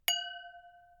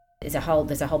There's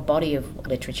a whole body of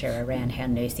literature around how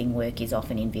nursing work is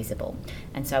often invisible.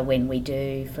 And so when we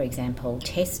do, for example,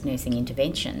 test nursing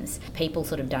interventions, people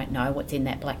sort of don't know what's in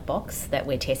that black box that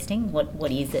we're testing.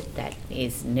 What is it that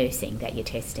is nursing that you're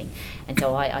testing? And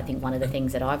so I think one of the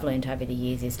things that I've learned over the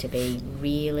years is to be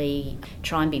really,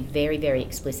 try and be very, very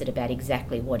explicit about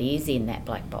exactly what is in that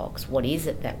black box, what is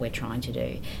it that we're trying to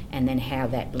do, and then how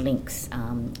that links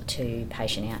to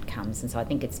patient outcomes. And so I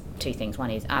think it's two things. One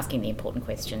is asking the important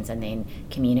questions and then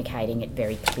communicating it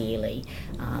very clearly,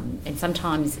 and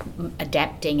sometimes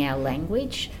adapting our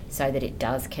language so that it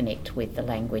does connect with the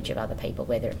language of other people,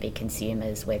 whether it be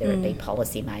consumers, whether it be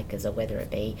policymakers, or whether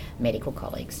it be medical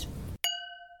colleagues.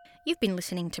 You've been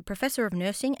listening to Professor of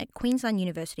Nursing at Queensland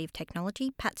University of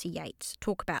Technology, Patsy Yates,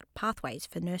 talk about pathways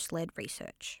for nurse-led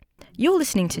research. You're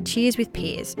listening to Cheers with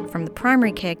Peers from the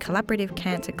Primary Care Collaborative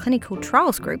Cancer Clinical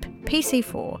Trials Group,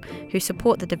 PC4, who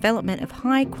support the development of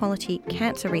high-quality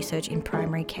cancer research in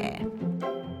primary care.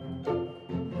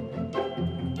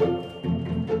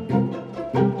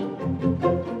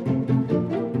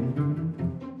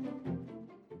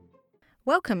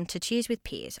 Welcome to Cheers with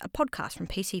Peers, a podcast from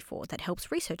PC4 that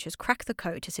helps researchers crack the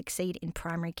code to succeed in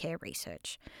primary care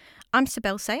research. I'm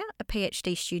Sibel, a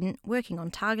PhD student working on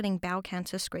targeting bowel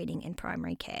cancer screening in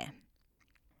primary care.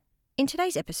 In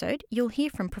today's episode, you'll hear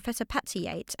from Professor Patsy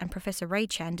Yates and Professor Ray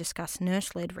Chan discuss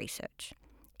nurse-led research.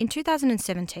 In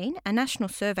 2017, a national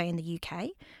survey in the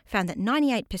UK found that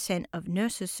 98% of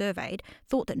nurses surveyed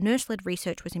thought that nurse-led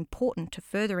research was important to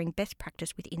furthering best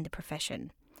practice within the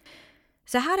profession.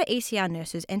 So how do ECR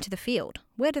nurses enter the field?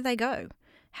 Where do they go?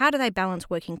 How do they balance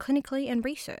working clinically and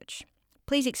research?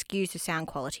 Please excuse the sound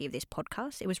quality of this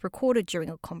podcast. It was recorded during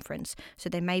a conference, so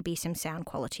there may be some sound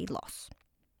quality loss.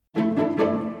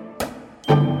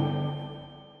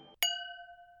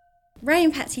 Ray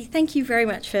and Patsy, thank you very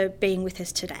much for being with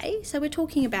us today. So we're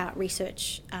talking about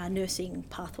research nursing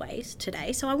pathways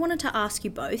today. So I wanted to ask you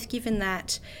both, given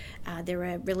that there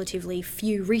are relatively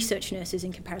few research nurses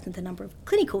in comparison to the number of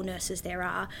clinical nurses there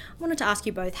are, I wanted to ask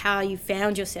you both how you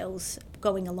found yourselves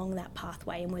going along that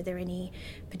pathway, and were there any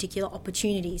particular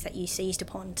opportunities that you seized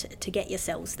upon to get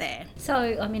yourselves there? So,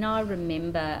 I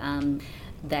remember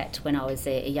that when I was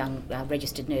a young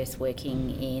registered nurse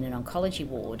working in an oncology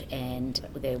ward, and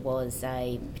there was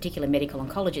a particular medical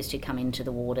oncologist who'd come into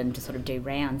the ward and to sort of do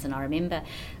rounds, and I remember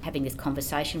having this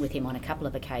conversation with him on a couple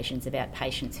of occasions about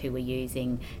patients who were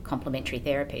using complementary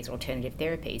therapies, alternative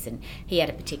therapies, and he had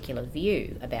a particular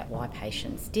view about why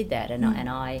patients did that, and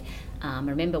I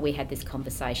remember we had this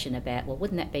conversation about, well,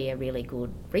 wouldn't that be a really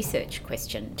good research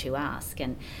question to ask?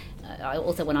 And I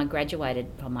also, when I graduated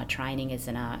from my training as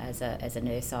a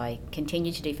nurse, I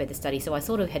continued to do further study, so I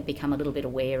sort of had become a little bit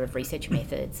aware of research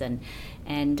methods, and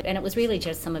it was really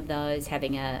just some of those,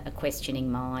 having a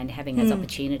questioning mind, having those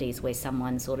opportunities where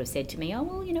someone sort of said to me, oh,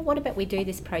 well, what about we do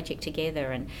this project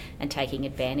together, and taking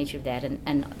advantage of that,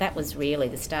 and that was really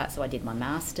the start. So I did my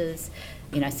master's,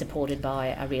 supported by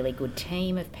a really good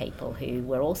team of people who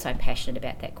were also passionate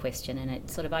about that question, and it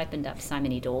sort of opened up so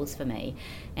many doors for me,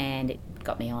 and it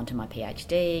got me onto my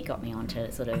PhD, got me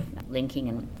onto sort of linking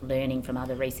and learning from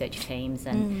other research teams,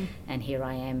 and here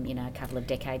I am, a couple of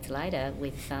decades later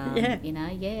with,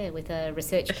 with a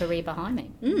research career behind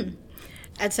me.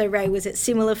 And so, Ray, was it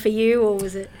similar for you, or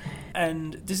was it?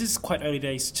 And this is quite early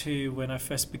days too, when I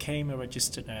first became a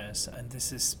registered nurse, and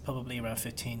this is probably around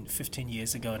 15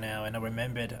 years ago now, and I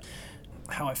remembered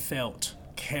how I felt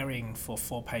caring for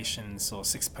 4 patients or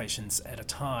 6 patients at a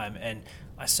time, and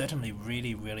I certainly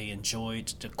really, really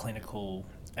enjoyed the clinical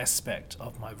aspect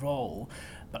of my role,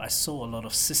 but I saw a lot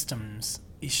of systems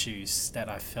issues that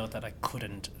I felt that I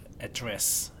couldn't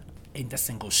address in the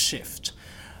single shift.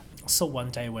 So one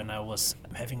day when I was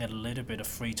having a little bit of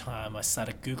free time, I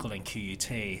started Googling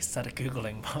QUT, started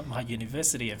Googling my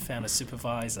university, and found a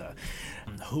supervisor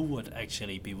who would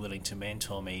actually be willing to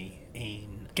mentor me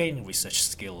in gaining research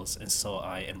skills. And so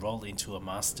I enrolled into a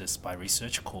master's by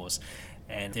research course,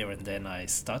 and there and then I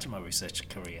started my research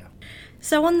career.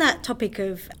 So on that topic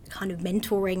of kind of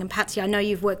mentoring, and Patsy, I know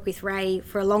you've worked with Ray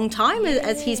for a long time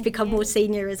as he's become more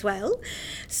senior as well.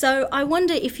 So I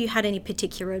wonder if you had any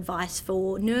particular advice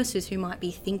for nurses who might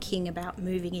be thinking about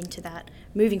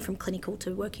moving from clinical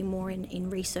to working more in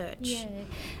research. Yeah.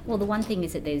 Well, the one thing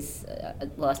is that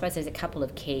I suppose there's a couple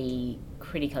of key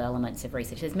critical elements of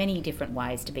research. There's many different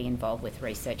ways to be involved with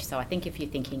research. So I think if you're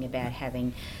thinking about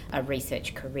having a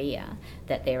research career,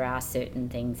 that there are certain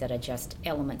things that are just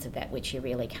elements of that which you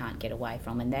really can't get away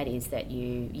from, and that is that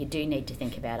you do need to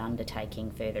think about undertaking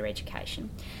further education.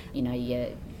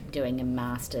 doing a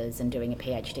master's and doing a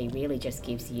PhD really just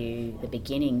gives you the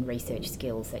beginning research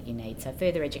skills that you need. So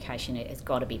further education has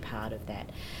got to be part of that.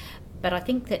 But I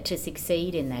think that to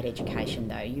succeed in that education,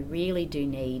 though, you really do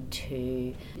need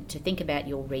to think about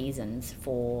your reasons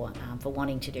for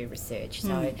wanting to do research.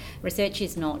 So research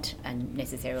is not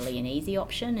necessarily an easy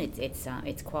option.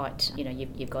 It's quite,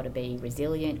 you've got to be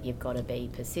resilient, you've got to be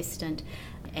persistent,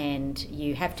 and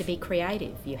you have to be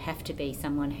creative. You have to be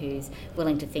someone who's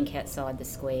willing to think outside the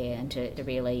square and to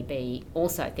really be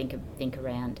also think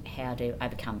around how to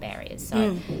overcome barriers.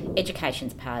 So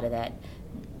education's part of that.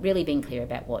 Really being clear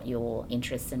about what your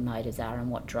interests and motives are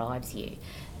and what drives you.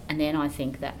 And then I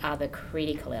think the other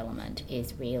critical element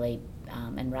is really,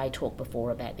 and Ray talked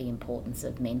before about the importance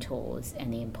of mentors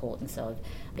and the importance of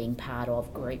being part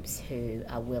of groups who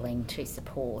are willing to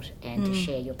support and to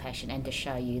share your passion and to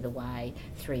show you the way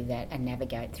through that and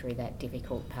navigate through that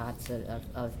difficult parts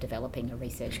of developing a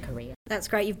research career. That's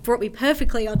great. You've brought me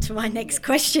perfectly onto my next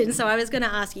question. So I was going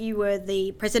to ask, you were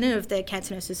the president of the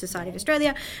Cancer Nurses Society of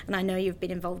Australia, and I know you've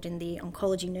been involved in the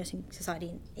Oncology Nursing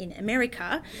Society in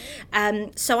America.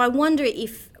 So I wonder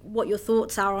what your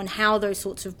thoughts are on how those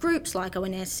sorts of groups like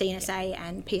ONS, CNSA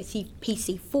and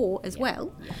PC4 as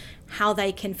well, how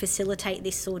they can facilitate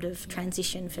this sort of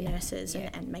transition for nurses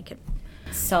and make it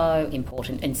so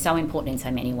important, and so important in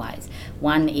so many ways.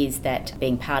 One is that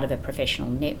being part of a professional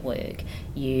network,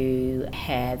 you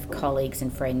have colleagues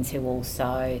and friends who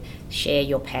also share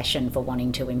your passion for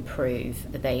wanting to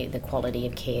improve the quality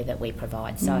of care that we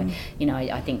provide. So,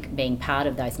 I think being part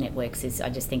of those networks I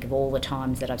just think of all the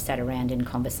times that I've sat around in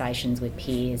conversations with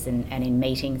peers and in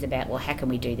meetings about, well, how can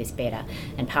we do this better?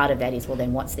 And part of that is, well,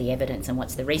 then what's the evidence and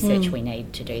what's the research we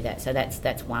need to do that? So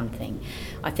that's one thing.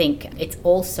 I think it's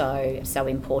also so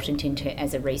important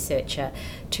as a researcher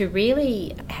to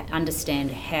really understand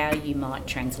how you might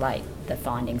translate the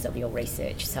findings of your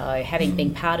research. So having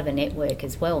been part of a network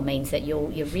as well means that you're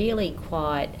really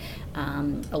quite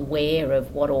aware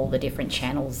of what all the different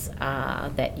channels are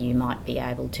that you might be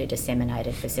able to disseminate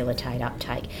and facilitate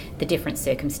uptake, the different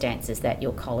circumstances that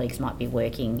your colleagues might be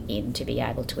working in to be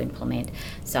able to implement.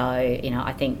 So,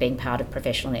 I think being part of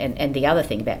professional, and the other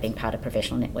thing about being part of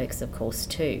professional networks, of course,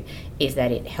 too, is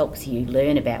that it helps you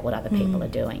learn about what other people are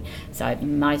doing. So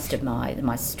most of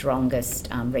my strongest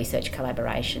research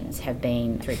collaborations have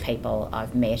been through people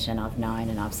I've met and I've known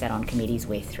and I've sat on committees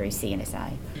with through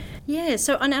CNSA. Yeah,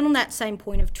 so and on that same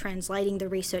point of translating the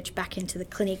research back into the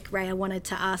clinic, Ray, I wanted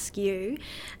to ask you,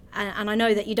 and I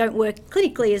know that you don't work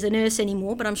clinically as a nurse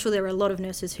anymore, but I'm sure there are a lot of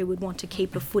nurses who would want to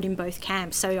keep a foot in both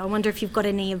camps. So I wonder if you've got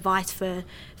any advice for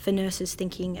nurses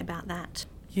thinking about that.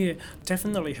 Yeah,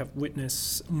 definitely have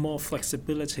witnessed more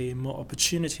flexibility, more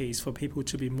opportunities for people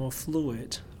to be more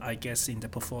fluid, I guess, in the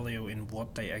portfolio in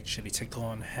what they actually take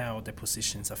on, how their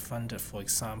positions are funded, for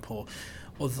example.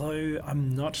 Although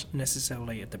I'm not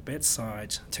necessarily at the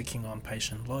bedside taking on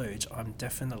patient load, I'm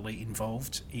definitely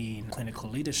involved in clinical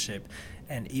leadership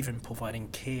and even providing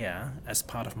care as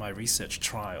part of my research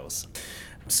trials.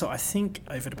 So I think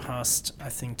over the past,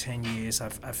 10 years,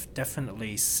 I've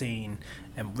definitely seen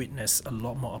and witnessed a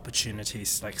lot more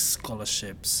opportunities like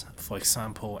scholarships, for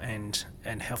example, and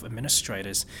health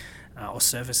administrators or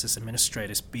services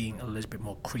administrators being a little bit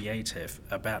more creative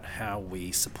about how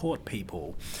we support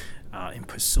people in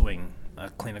pursuing a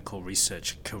clinical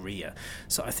research career.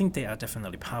 So I think there are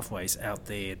definitely pathways out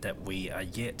there that we are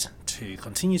yet to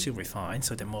continue to refine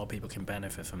so that more people can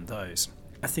benefit from those.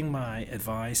 I think my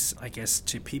advice, I guess,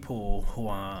 to people who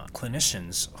are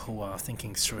clinicians who are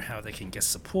thinking through how they can get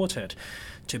supported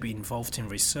to be involved in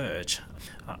research,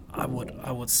 I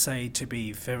would say to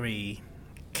be very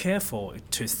careful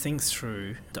to think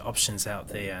through the options out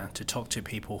there, to talk to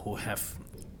people who have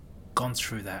gone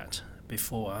through that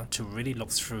before, to really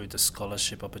look through the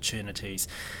scholarship opportunities.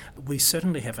 We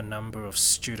certainly have a number of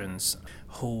students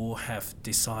who have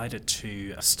decided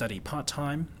to study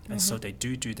part-time, and so they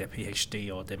do their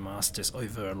PhD or their master's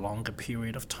over a longer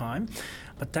period of time.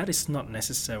 But that is not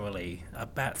necessarily a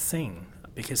bad thing,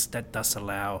 because that does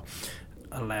allow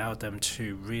them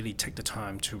to really take the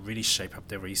time to really shape up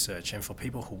their research. And for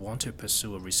people who want to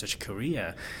pursue a research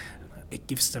career, it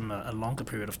gives them a longer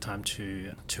period of time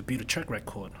to build a track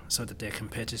record so that they're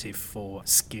competitive for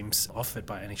schemes offered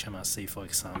by NHMRC, for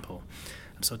example.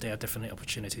 So there are definitely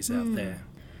opportunities out there.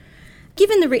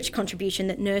 Given the rich contribution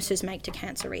that nurses make to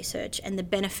cancer research and the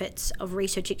benefits of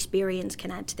research experience can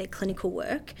add to their clinical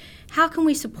work, how can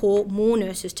we support more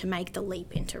nurses to make the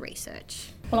leap into research?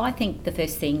 Well, I think the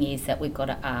first thing is that we've got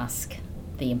to ask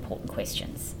the important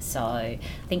questions. So I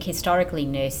think historically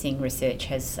nursing research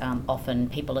has often,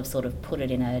 people have sort of put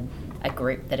it in a a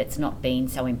group that it's not been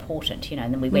so important,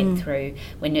 and then we went through,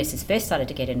 when nurses first started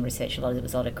to get in research, there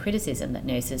was a lot of criticism that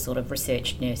nurses sort of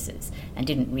researched nurses and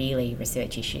didn't really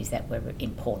research issues that were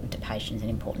important to patients and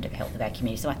important to the health of our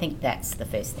community. So I think that's the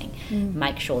first thing.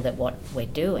 Make sure that what we're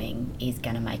doing is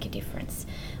going to make a difference.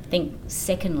 I think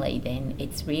secondly then,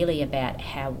 it's really about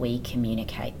how we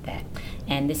communicate that.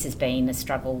 And this has been a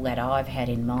struggle that I've had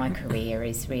in my career,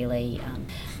 is really,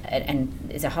 and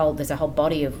there's a whole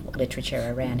body of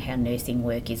literature around how nursing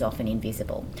work is often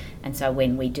invisible. And so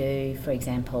when we do, for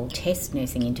example, test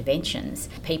nursing interventions,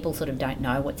 people sort of don't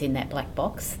know what's in that black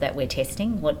box that we're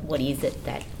testing. What is it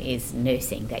that is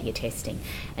nursing that you're testing?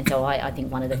 And so I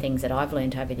think one of the things that I've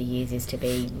learned over the years is to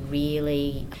be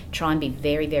really, try and be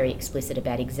very, very explicit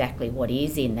about exactly what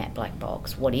is in that black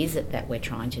box, what is it that we're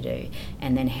trying to do,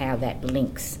 and then how that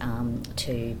links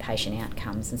to patient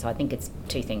outcomes. And so I think it's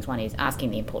two things. One is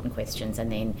asking the important questions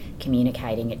and then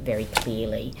communicating it very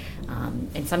clearly,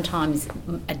 and sometimes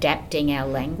adapting our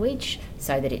language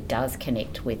so that it does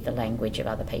connect with the language of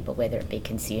other people, whether it be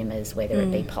consumers, whether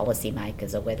it be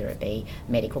policymakers, or whether it be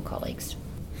medical colleagues.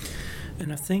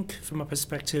 And I think from a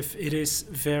perspective, it is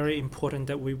very important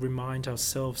that we remind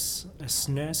ourselves as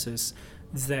nurses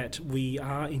that we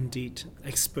are indeed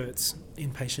experts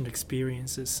in patient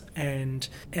experiences, and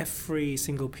every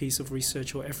single piece of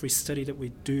research or every study that we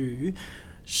do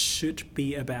should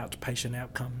be about patient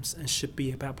outcomes and should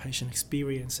be about patient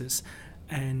experiences.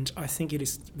 And I think it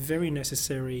is very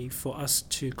necessary for us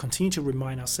to continue to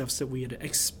remind ourselves that we are the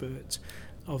experts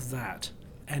of that.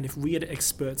 And if we are the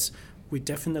experts, we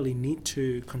definitely need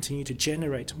to continue to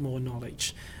generate more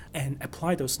knowledge and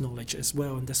apply those knowledge as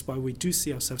well. And that's why we do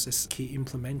see ourselves as key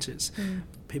implementers,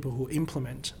 people who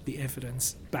implement the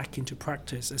evidence back into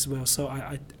practice as well. So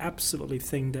I absolutely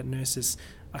think that nurses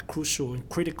are crucial and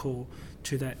critical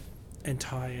to that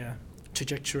entire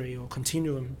trajectory or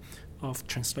continuum of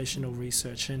translational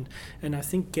research. And I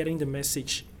think getting the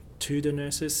message to the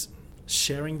nurses,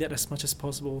 sharing that as much as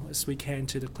possible as we can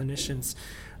to the clinicians,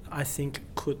 I think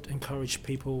could encourage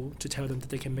people to tell them that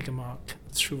they can make a mark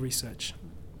through research.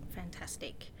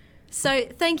 Fantastic. So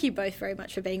thank you both very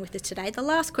much for being with us today. The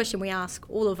last question we ask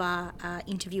all of our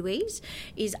interviewees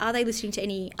is, are they listening to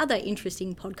any other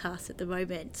interesting podcasts at the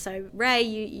moment? So Ray,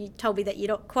 you told me that you're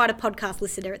not quite a podcast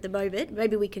listener at the moment.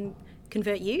 Maybe we can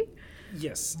convert you.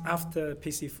 Yes, after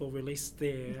PC4 released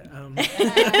their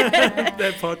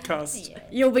podcast.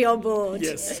 You'll be on board.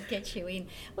 Yes. Get you in.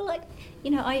 Well,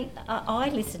 I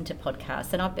listen to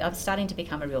podcasts, and I'm starting to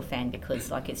become a real fan, because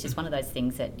it's just one of those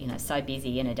things that, so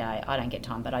busy in a day, I don't get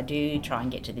time, but I do try and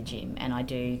get to the gym, and I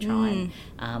do try and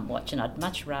watch, and I'd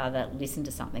much rather listen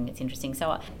to something that's interesting.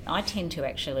 So I tend to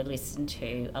actually listen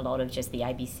to a lot of just the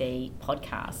ABC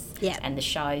podcasts and the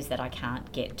shows that I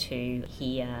can't get to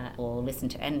hear or listen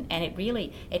to, and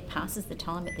it passes the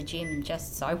time at the gym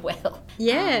just so well.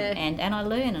 And I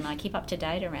learn, and I keep up to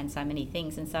date around so many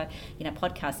things. And so,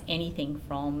 podcasts, anything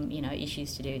from,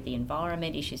 issues to do with the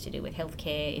environment, issues to do with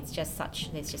healthcare, there's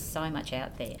just so much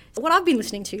out there. What I've been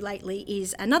listening to lately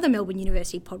is another Melbourne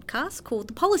University podcast called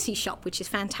The Policy Shop, which is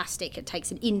fantastic. It takes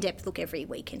an in-depth look every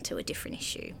week into a different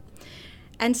issue.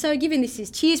 And so, given this is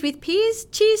Cheers with Peers,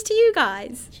 cheers to you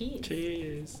guys. Cheers.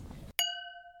 Cheers.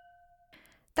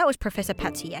 That was Professor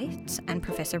Patsy Yates and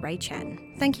Professor Ray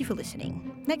Chan. Thank you for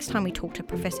listening. Next time we talk to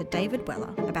Professor David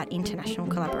Weller about international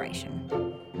collaboration.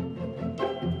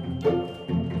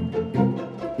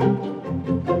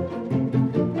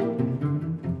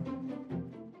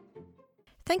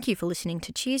 Thank you for listening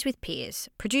to Cheers with Peers,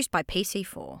 produced by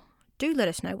PC4. Do let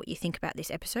us know what you think about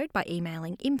this episode by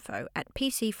emailing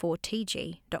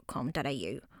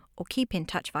info@pc4tg.com.au, or keep in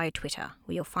touch via Twitter,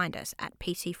 where you'll find us at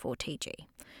PC4TG.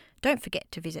 Don't forget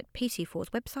to visit PC4's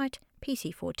website,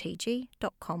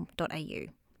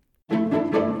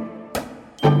 pc4tg.com.au.